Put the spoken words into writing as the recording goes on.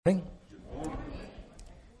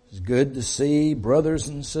good to see brothers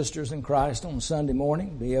and sisters in Christ on Sunday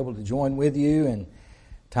morning, be able to join with you in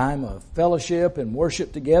time of fellowship and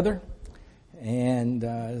worship together. And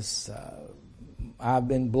I've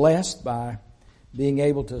been blessed by being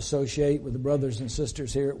able to associate with the brothers and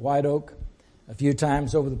sisters here at White Oak a few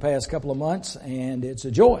times over the past couple of months, and it's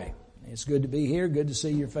a joy. It's good to be here, good to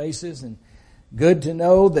see your faces, and good to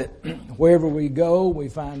know that wherever we go, we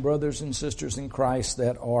find brothers and sisters in Christ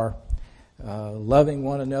that are loving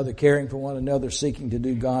one another, caring for one another, seeking to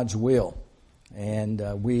do God's will.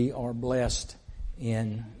 And we are blessed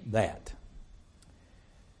in that.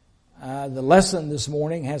 The lesson this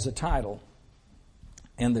morning has a title.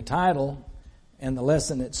 And the title and the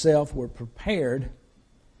lesson itself were prepared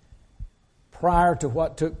prior to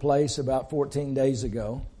what took place about 14 days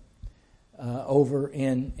ago over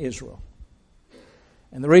in Israel.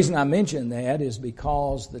 And the reason I mention that is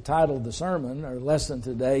because the title of the sermon or lesson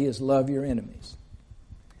today is Love Your Enemies.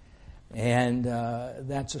 And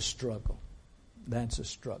that's a struggle. That's a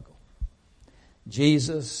struggle.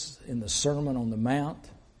 Jesus, in the Sermon on the Mount,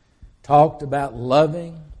 talked about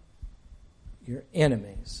loving your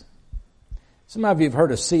enemies. Some of you have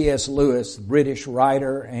heard of C.S. Lewis, British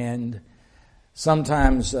writer and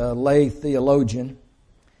sometimes lay theologian.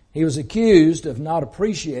 He was accused of not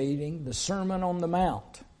appreciating the Sermon on the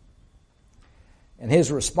Mount. And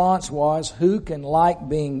his response was, who can like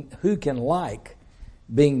being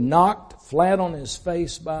knocked flat on his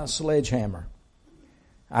face by a sledgehammer?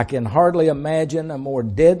 I can hardly imagine a more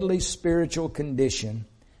deadly spiritual condition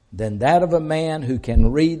than that of a man who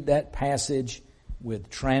can read that passage with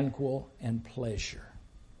tranquil and pleasure.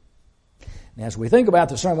 And as we think about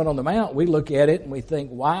the Sermon on the Mount, we look at it and we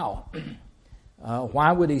think, wow,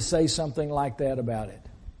 why would he say something like that about it?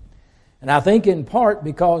 And I think in part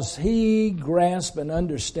because he grasped an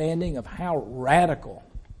understanding of how radical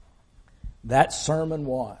that sermon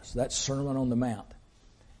was, that Sermon on the Mount,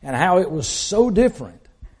 and how it was so different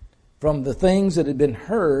from the things that had been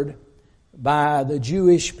heard by the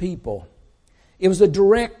Jewish people. It was a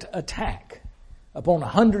direct attack upon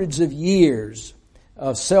hundreds of years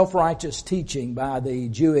of self-righteous teaching by the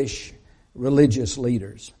Jewish religious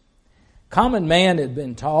leaders. Common man had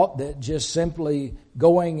been taught that just simply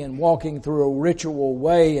going and walking through a ritual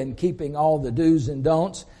way and keeping all the do's and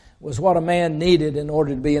don'ts was what a man needed in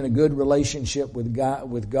order to be in a good relationship with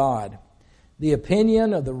God. The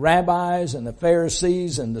opinion of the rabbis and the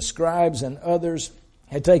Pharisees and the scribes and others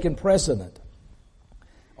had taken precedent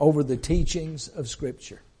over the teachings of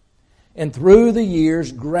Scripture. And through the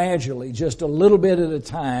years, gradually, just a little bit at a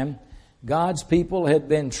time, God's people had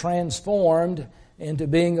been transformed into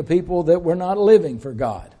being a people that were not living for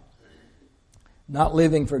God. Not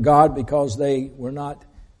living for God because they were not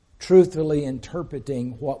truthfully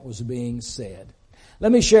interpreting what was being said.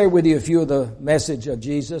 Let me share with you a few of the message of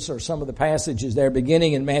Jesus or some of the passages there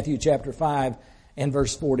beginning in Matthew chapter 5 and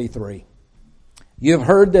verse 43. You have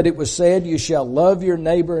heard that it was said, you shall love your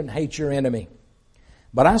neighbor and hate your enemy.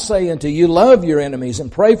 But I say unto you, love your enemies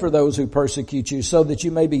and pray for those who persecute you, so that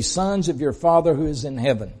you may be sons of your Father who is in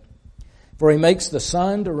heaven. For he makes the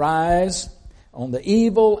sun to rise on the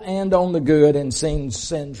evil and on the good, and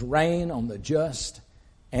sends rain on the just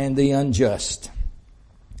and the unjust.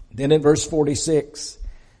 Then in verse 46,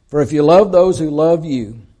 for if you love those who love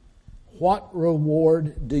you, what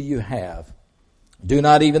reward do you have? Do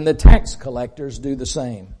not even the tax collectors do the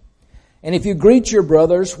same? And if you greet your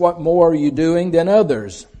brothers, what more are you doing than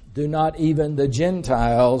others? Do not even the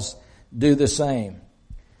Gentiles do the same?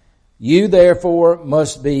 You therefore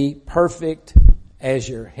must be perfect as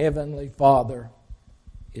your heavenly Father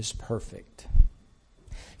is perfect.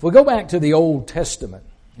 If we go back to the Old Testament,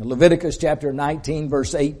 Leviticus chapter 19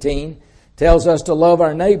 verse 18 tells us to love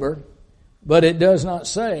our neighbor, but it does not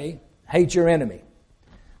say hate your enemy.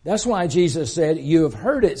 That's why Jesus said, you have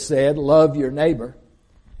heard it said, love your neighbor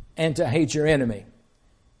and to hate your enemy.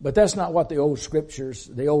 But that's not what the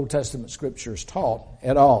Old Testament scriptures taught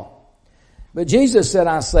at all. But Jesus said,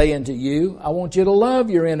 I say unto you, I want you to love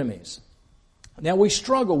your enemies. Now we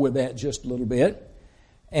struggle with that just a little bit.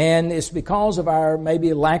 And it's because of our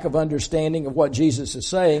maybe lack of understanding of what Jesus is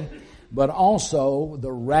saying, but also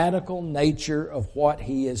the radical nature of what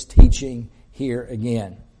he is teaching here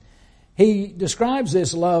again. He describes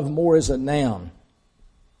this love more as a noun.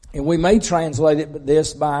 And we may translate it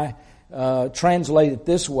this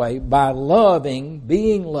way, by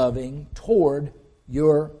being loving toward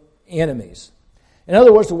your enemies. In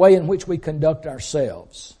other words, the way in which we conduct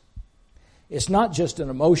ourselves. It's not just an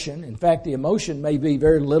emotion. In fact, the emotion may be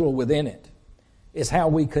very little within it. It's how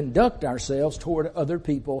we conduct ourselves toward other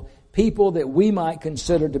people, people that we might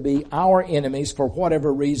consider to be our enemies for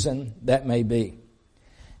whatever reason that may be.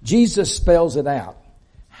 Jesus spells it out.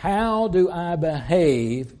 How do I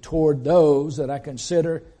behave toward those that I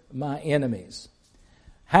consider my enemies?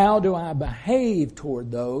 How do I behave toward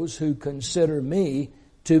those who consider me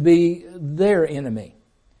to be their enemy?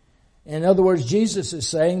 In other words, Jesus is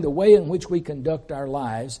saying the way in which we conduct our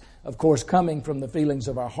lives, of course coming from the feelings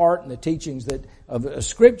of our heart and the teachings of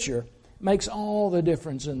Scripture, makes all the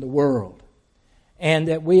difference in the world. And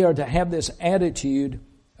that we are to have this attitude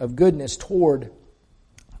of goodness toward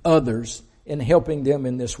others in helping them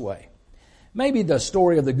in this way. Maybe the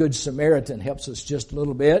story of the Good Samaritan helps us just a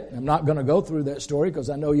little bit. I'm not going to go through that story because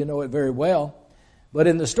I know you know it very well. But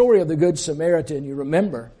in the story of the Good Samaritan, you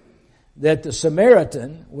remember that the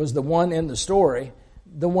Samaritan was the one in the story,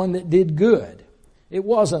 the one that did good. It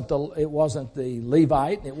wasn't the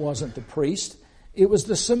Levite, it wasn't the priest. It was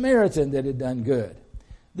the Samaritan that had done good.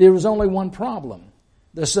 There was only one problem.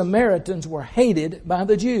 The Samaritans were hated by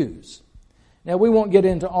the Jews. Now, we won't get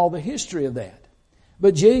into all the history of that.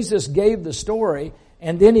 But Jesus gave the story,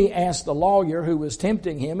 and then he asked the lawyer who was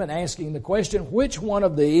tempting him and asking the question, which one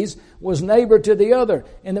of these was neighbor to the other?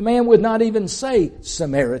 And the man would not even say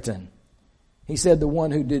Samaritan. He said the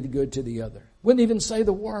one who did good to the other. Wouldn't even say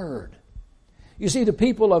the word. You see, the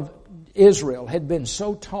people of Israel had been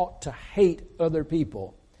so taught to hate other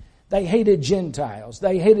people. They hated Gentiles.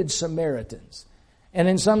 They hated Samaritans. And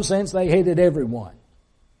in some sense, they hated everyone.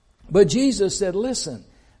 But Jesus said, listen,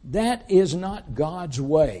 that is not God's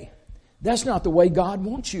way. That's not the way God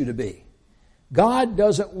wants you to be. God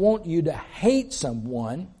doesn't want you to hate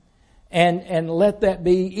someone and let that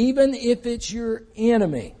be, even if it's your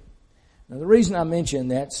enemy. Now, the reason I mention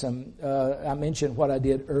that, I mentioned what I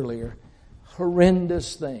did earlier.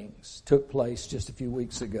 Horrendous things took place just a few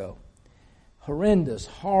weeks ago. Horrendous,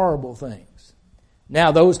 horrible things.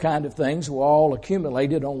 Now, those kind of things were all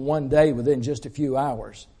accumulated on one day within just a few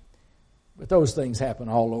hours. But those things happen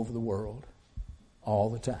all over the world, all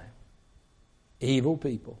the time. Evil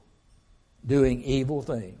people doing evil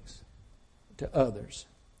things to others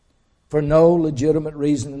for no legitimate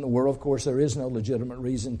reason in the world. Of course, there is no legitimate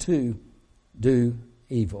reason to do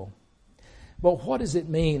evil. But what does it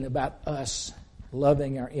mean about us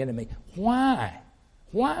loving our enemy? Why?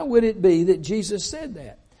 Why would it be that Jesus said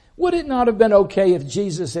that? Would it not have been okay if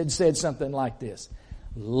Jesus had said something like this?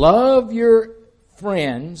 Love your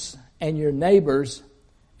friends and your neighbors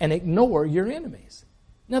and ignore your enemies.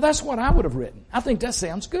 Now that's what I would have written. I think that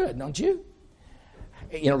sounds good, don't you?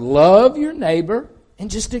 Love your neighbor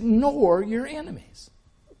and just ignore your enemies.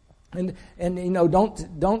 And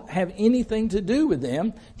don't have anything to do with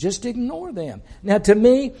them. Just ignore them. Now, to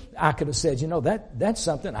me, I could have said, that's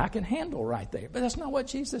something I can handle right there. But that's not what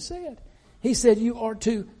Jesus said. He said you are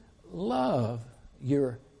to love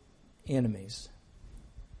your enemies.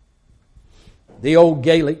 The old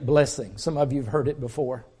Gaelic blessing. Some of you have heard it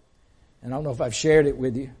before. And I don't know if I've shared it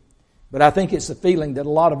with you. But I think it's a feeling that a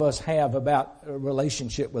lot of us have about a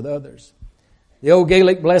relationship with others. The old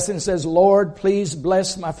Gaelic blessing says, Lord, please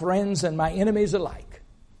bless my friends and my enemies alike.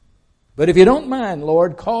 But if you don't mind,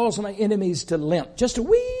 Lord, cause my enemies to limp just a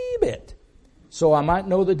wee bit so I might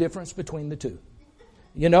know the difference between the two.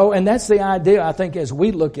 And that's the idea, I think, as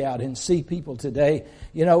we look out and see people today.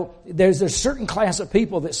 There's a certain class of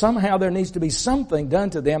people that somehow there needs to be something done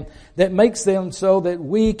to them that makes them so that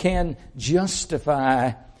we can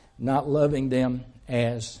justify not loving them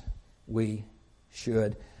as we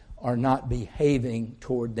should, or not behaving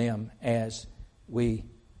toward them as we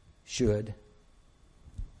should.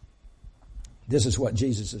 This is what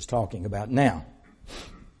Jesus is talking about. Now,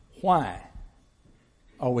 why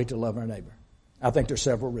are we to love our neighbor? I think there's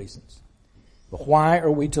several reasons. But why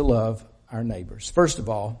are we to love our neighbors? First of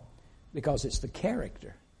all, because it's the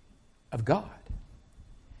character of God.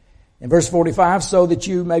 In verse 45, so that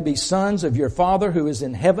you may be sons of your Father who is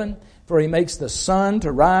in heaven, for he makes the sun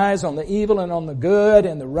to rise on the evil and on the good,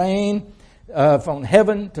 and the rain from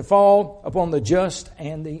heaven to fall upon the just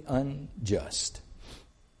and the unjust.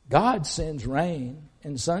 God sends rain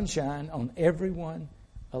and sunshine on everyone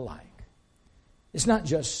alike. It's not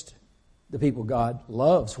just the people God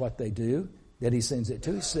loves what they do that he sends it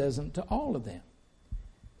to. He sends them to all of them.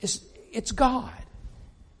 It's God.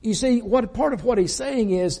 You see, part of what he's saying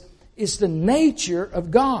is, it's the nature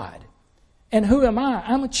of God. And who am I?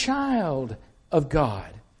 I'm a child of God.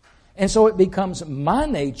 And so it becomes my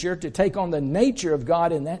nature to take on the nature of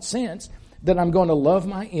God in that sense, that I'm going to love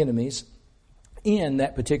my enemies in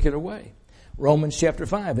that particular way. Romans chapter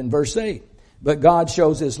 5 and verse 8. But God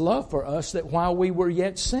shows his love for us, that while we were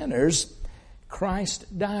yet sinners,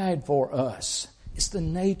 Christ died for us. It's the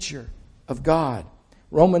nature of God.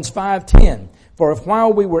 Romans 5:10. For if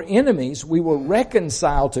while we were enemies, we were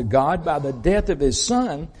reconciled to God by the death of His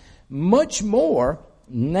Son, much more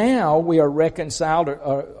now we are reconciled,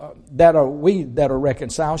 we that are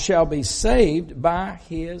reconciled shall be saved by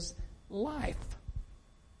His life.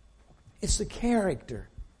 It's the character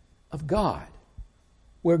of God.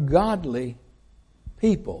 We're godly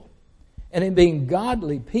people. And in being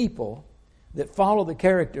godly people that follow the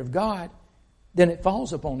character of God, then it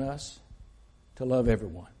falls upon us to love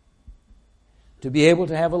everyone. To be able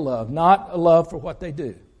to have a love, not a love for what they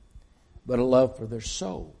do, but a love for their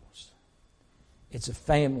souls. It's a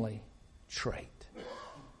family trait.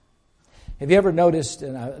 Have you ever noticed,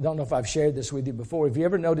 and I don't know if I've shared this with you before, have you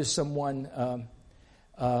ever noticed someone,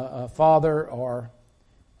 a father or,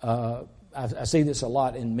 I see this a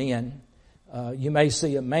lot in men, you may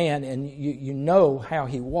see a man and you know how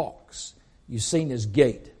he walks. You've seen his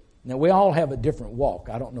gait. Now, we all have a different walk.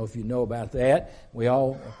 I don't know if you know about that. We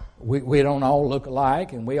don't all look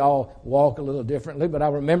alike, and we all walk a little differently. But I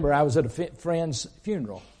remember I was at a friend's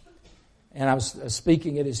funeral, and I was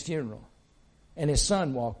speaking at his funeral, and his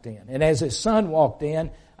son walked in. And as his son walked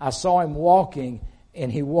in, I saw him walking,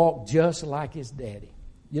 and he walked just like his daddy.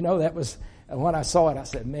 You know, that was, when I saw it, I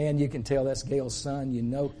said, man, you can tell that's Gail's son. You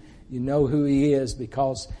know who he is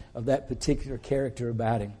because of that particular character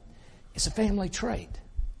about him. It's a family trait.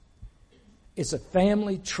 It's a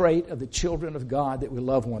family trait of the children of God that we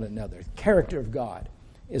love one another. The character of God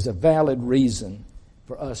is a valid reason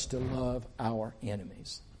for us to love our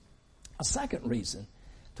enemies. A second reason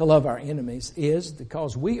to love our enemies is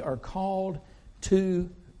because we are called to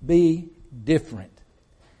be different.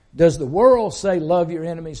 Does the world say love your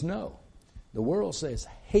enemies? No. The world says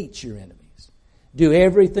hate your enemies. Do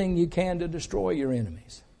everything you can to destroy your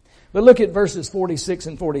enemies. But look at verses 46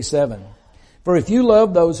 and 47. For if you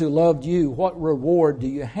love those who loved you, what reward do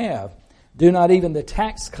you have? Do not even the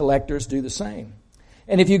tax collectors do the same?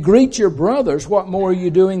 And if you greet your brothers, what more are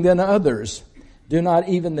you doing than others? Do not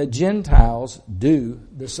even the Gentiles do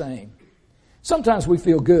the same? Sometimes we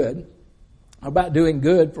feel good about doing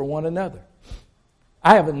good for one another.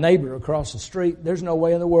 I have a neighbor across the street. There's no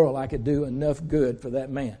way in the world I could do enough good for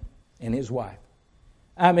that man and his wife.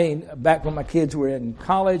 I mean, back when my kids were in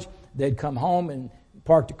college, they'd come home and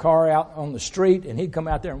park the car out on the street, and he'd come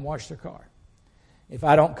out there and wash their car. If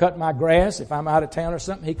I don't cut my grass, if I'm out of town or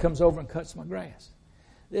something, he comes over and cuts my grass.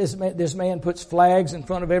 This man puts flags in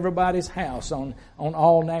front of everybody's house on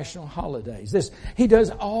all national holidays. He does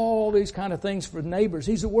all these kind of things for neighbors.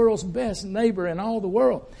 He's the world's best neighbor in all the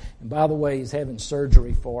world. And by the way, he's having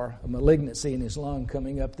surgery for a malignancy in his lung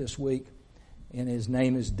coming up this week, and his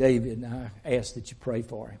name is David, and I ask that you pray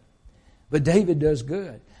for him. But David does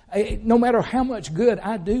good. No matter how much good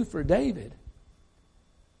I do for David,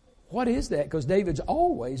 what is that? Because David's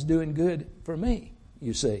always doing good for me,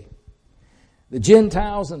 you see. The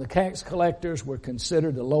Gentiles and the tax collectors were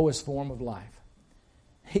considered the lowest form of life.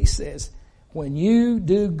 He says, when you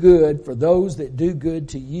do good for those that do good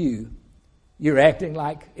to you, you're acting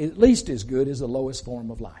like at least as good as the lowest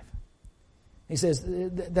form of life. He says,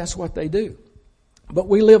 that's what they do. But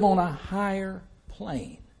we live on a higher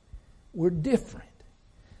plane. We're different.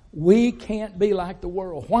 We can't be like the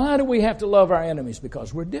world. Why do we have to love our enemies?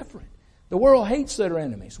 Because we're different. The world hates their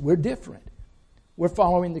enemies. We're different. We're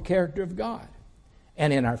following the character of God.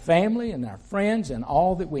 And in our family and our friends and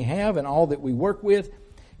all that we have and all that we work with,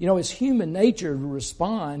 you know, it's human nature to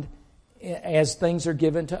respond as things are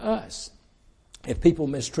given to us. If people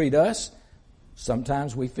mistreat us,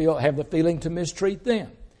 sometimes we have the feeling to mistreat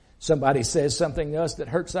them. Somebody says something to us that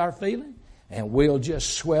hurts our feeling, and we'll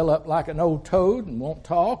just swell up like an old toad and won't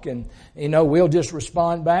talk. And, you know, we'll just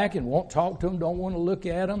respond back and won't talk to them, don't want to look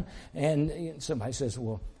at them. And somebody says,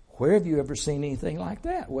 well, where have you ever seen anything like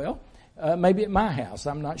that? Well, maybe at my house,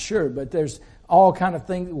 I'm not sure. But there's all kind of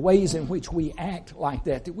ways in which we act like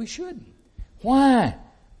that we shouldn't. Why?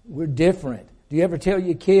 We're different. Do you ever tell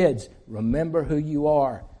your kids, remember who you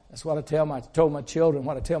are? That's what I told my children,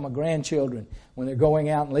 what I tell my grandchildren when they're going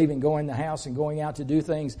out and leaving, going in the house and going out to do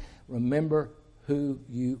things. Remember who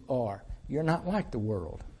you are. You're not like the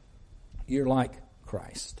world. You're like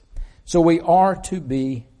Christ. So we are to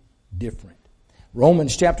be different.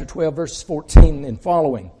 Romans chapter 12, verses 14 and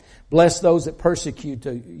following. Bless those that persecute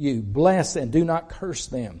you. Bless and do not curse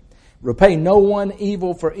them. Repay no one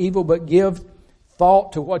evil for evil, but give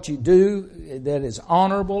thought to what you do that is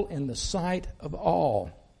honorable in the sight of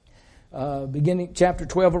all. Beginning chapter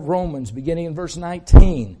 12 of Romans, beginning in verse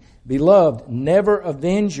 19. Beloved, never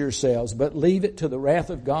avenge yourselves, but leave it to the wrath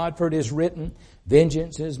of God, for it is written,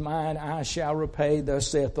 vengeance is mine, I shall repay, thus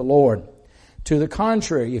saith the Lord. To the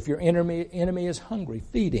contrary, if your enemy is hungry,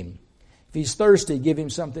 feed him. If he's thirsty, give him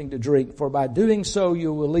something to drink, for by doing so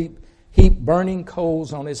you will heap burning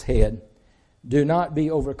coals on his head. Do not be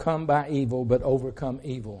overcome by evil, but overcome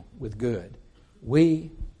evil with good.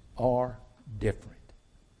 We are different.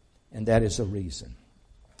 And that is a reason.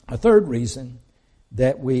 A third reason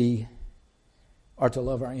that we are to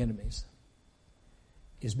love our enemies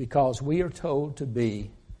is because we are told to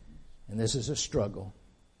be, and this is a struggle,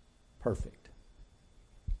 perfect.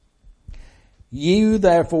 You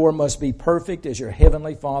therefore must be perfect as your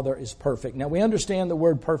heavenly Father is perfect. Now we understand the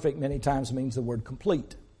word perfect many times means the word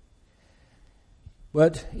complete.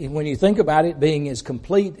 But when you think about it being as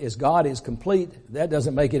complete as God is complete, that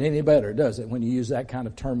doesn't make it any better, does it, when you use that kind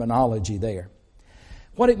of terminology there?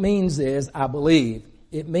 What it means is, I believe,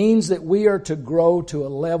 it means that we are to grow to a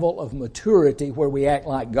level of maturity where we act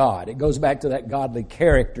like God. It goes back to that godly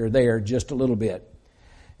character there just a little bit.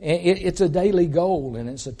 It's a daily goal and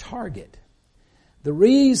it's a target. The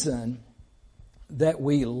reason that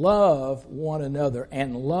we love one another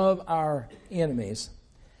and love our enemies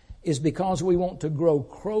is because we want to grow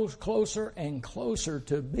closer and closer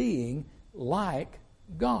to being like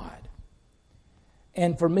God.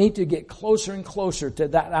 And for me to get closer and closer to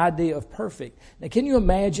that idea of perfect. Now, can you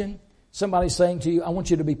imagine somebody saying to you, I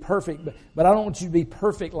want you to be perfect, but I don't want you to be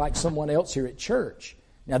perfect like someone else here at church.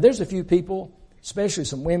 Now, there's a few people, especially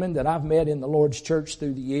some women that I've met in the Lord's church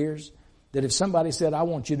through the years, that if somebody said, I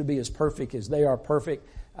want you to be as perfect as they are perfect,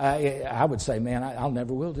 I would say, man, I'll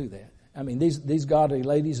never will do that. I mean, these godly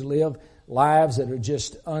ladies live lives that are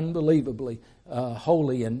just unbelievably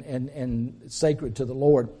holy and sacred to the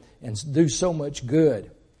Lord and do so much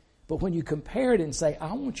good. But when you compare it and say,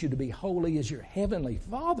 I want you to be holy as your heavenly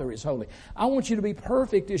Father is holy. I want you to be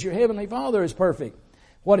perfect as your heavenly Father is perfect.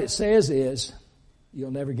 What it says is,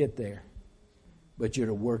 you'll never get there, but you're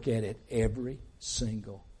to work at it every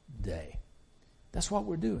single day. That's what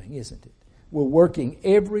we're doing, isn't it? We're working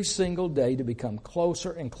every single day to become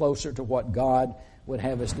closer and closer to what God would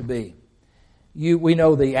have us to be. We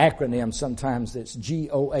know the acronym sometimes that's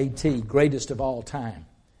GOAT, greatest of all time.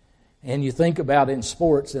 And you think about in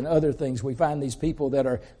sports and other things, we find these people that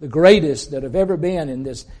are the greatest that have ever been in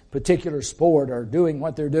this particular sport are doing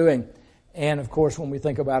what they're doing. And of course, when we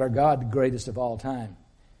think about our God, the greatest of all time.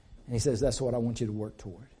 And he says, that's what I want you to work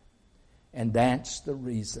toward. And that's the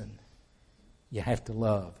reason you have to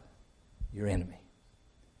love your enemy.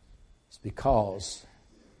 It's because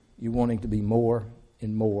you're wanting to be more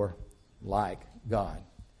and more like God.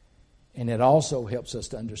 And it also helps us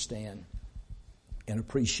to understand and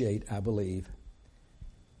appreciate, I believe,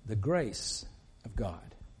 the grace of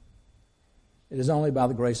God. It is only by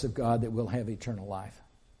the grace of God that we'll have eternal life.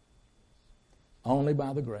 Only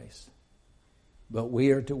by the grace. But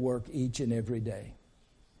we are to work each and every day.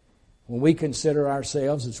 When we consider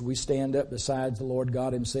ourselves as we stand up beside the Lord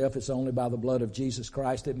God Himself, it's only by the blood of Jesus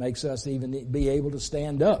Christ that makes us even be able to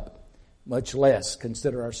stand up, much less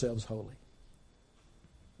consider ourselves holy.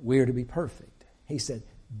 We are to be perfect. He said,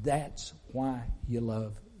 that's why you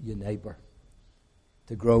love your neighbor,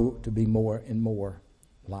 to grow to be more and more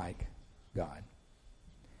like God.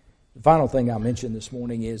 The final thing I'll mention this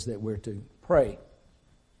morning is that we're to pray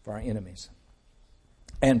for our enemies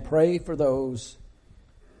and pray for those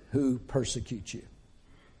who persecute you.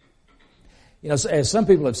 You know, as some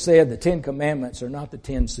people have said, the 10 Commandments are not the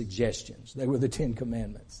 10 suggestions. They were the 10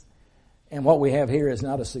 Commandments. And what we have here is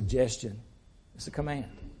not a suggestion, it's a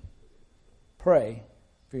command. Pray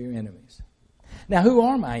for your enemies. Now, who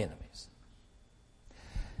are my enemies?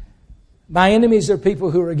 My enemies are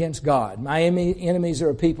people who are against God. My enemies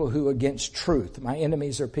are people who are against truth. My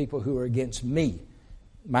enemies are people who are against me.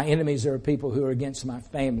 My enemies are people who are against my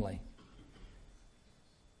family.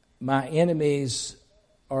 My enemies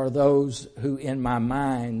are those who, in my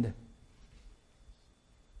mind,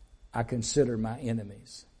 I consider my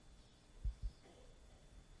enemies.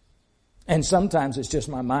 And sometimes it's just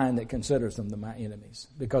my mind that considers them my enemies,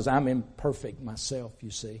 because I'm imperfect myself,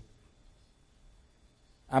 you see.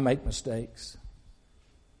 I make mistakes.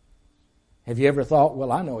 Have you ever thought,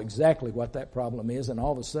 well, I know exactly what that problem is, and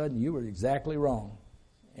all of a sudden you were exactly wrong?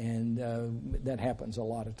 And that happens a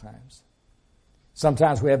lot of times.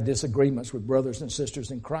 Sometimes we have disagreements with brothers and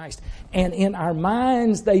sisters in Christ, and in our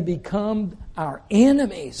minds they become our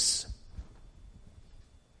enemies.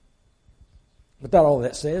 But all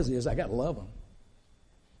that says is I got to love them.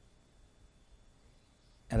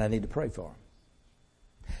 And I need to pray for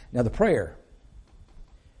them. Now the prayer,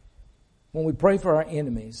 when we pray for our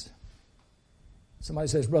enemies, somebody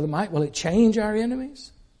says, Brother Mike, will it change our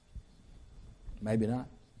enemies? Maybe not.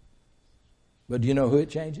 But do you know who it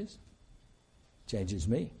changes? It changes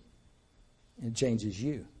me. And it changes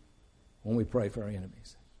you when we pray for our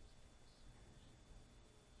enemies.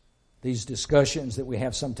 these discussions that we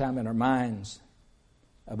have sometime in our minds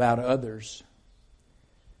about others,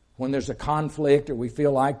 when there's a conflict or we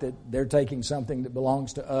feel like that they're taking something that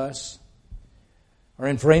belongs to us or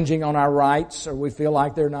infringing on our rights, or we feel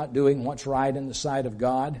like they're not doing what's right in the sight of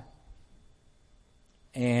God,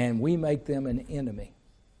 and we make them an enemy.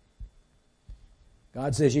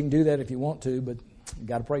 God says you can do that if you want to, but you've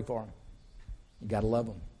got to pray for them. You've got to love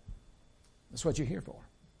them. That's what you're here for.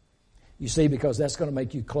 You see, because that's going to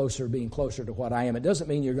make you closer, being closer to what I am. It doesn't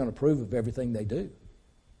mean you're going to approve of everything they do,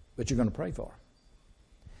 but you're going to pray for them.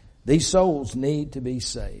 These souls need to be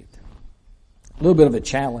saved. A little bit of a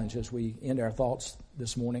challenge as we end our thoughts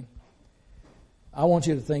this morning. I want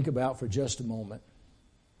you to think about for just a moment,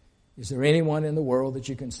 is there anyone in the world that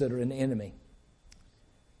you consider an enemy?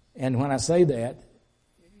 And when I say that,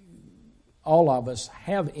 all of us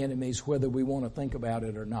have enemies whether we want to think about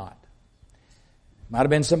it or not. Might have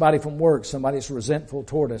been somebody from work, somebody who's resentful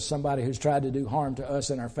toward us, somebody who's tried to do harm to us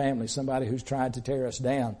and our family, somebody who's tried to tear us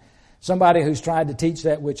down, somebody who's tried to teach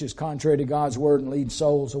that which is contrary to God's Word and lead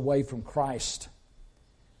souls away from Christ.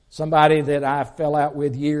 Somebody that I fell out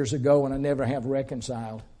with years ago and I never have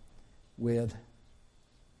reconciled with.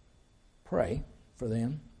 Pray for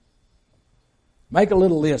them. Make a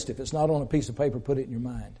little list. If it's not on a piece of paper, put it in your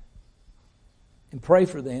mind. And pray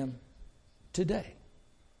for them today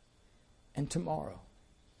and tomorrow.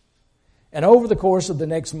 And over the course of the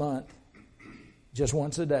next month, just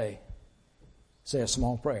once a day, say a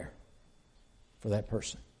small prayer for that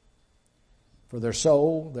person. For their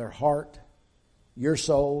soul, their heart, your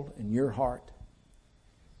soul and your heart.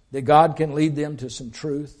 That God can lead them to some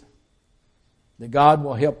truth. That God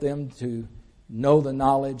will help them to know the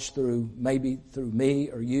knowledge maybe through me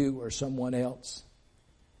or you or someone else.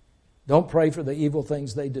 Don't pray for the evil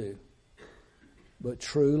things they do, but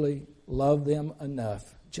truly love them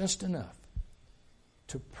enough, just enough,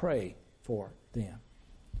 to pray for them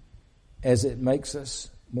as it makes us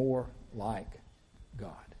more like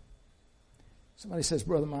God. Somebody says,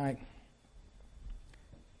 Brother Mike,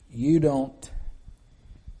 you don't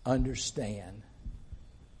understand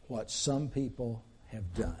what some people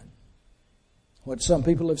have done, what some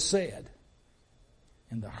people have said,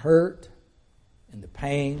 and the hurt and the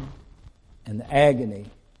pain and the agony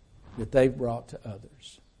that they've brought to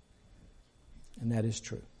others. And that is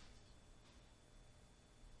true.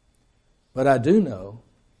 But I do know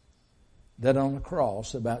that on the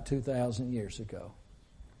cross about 2,000 years ago,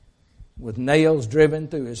 with nails driven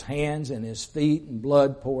through his hands and his feet and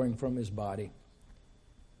blood pouring from his body,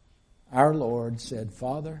 our Lord said,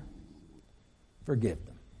 Father, forgive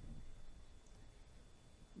them.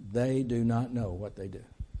 They do not know what they do.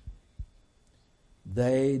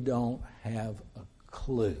 They don't have a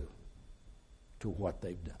clue to what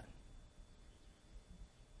they've done.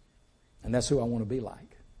 And that's who I want to be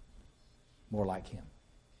like. More like him.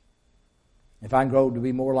 If I can grow to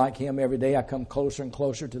be more like him every day, I come closer and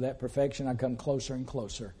closer to that perfection. I come closer and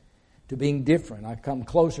closer to being different. I come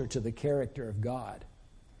closer to the character of God.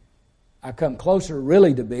 I come closer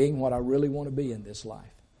really to being what I really want to be in this life.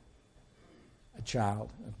 A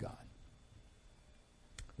child of God.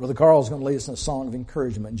 Brother Carl's going to lead us in a song of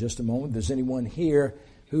encouragement in just a moment. If there's anyone here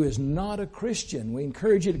who is not a Christian, we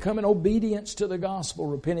encourage you to come in obedience to the gospel,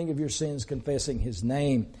 repenting of your sins, confessing his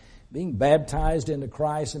name, being baptized into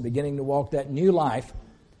Christ and beginning to walk that new life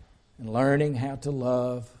and learning how to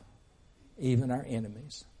love even our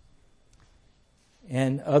enemies.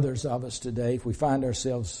 And others of us today, if we find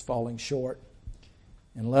ourselves falling short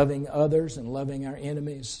in loving others and loving our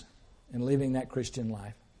enemies and living that Christian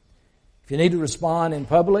life. If you need to respond in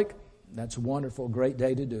public, that's a wonderful, great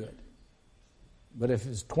day to do it. But if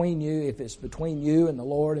it's between you and the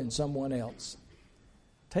Lord and someone else,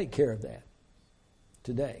 take care of that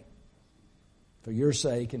today for your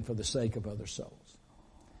sake and for the sake of other souls.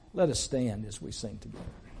 Let us stand as we sing together.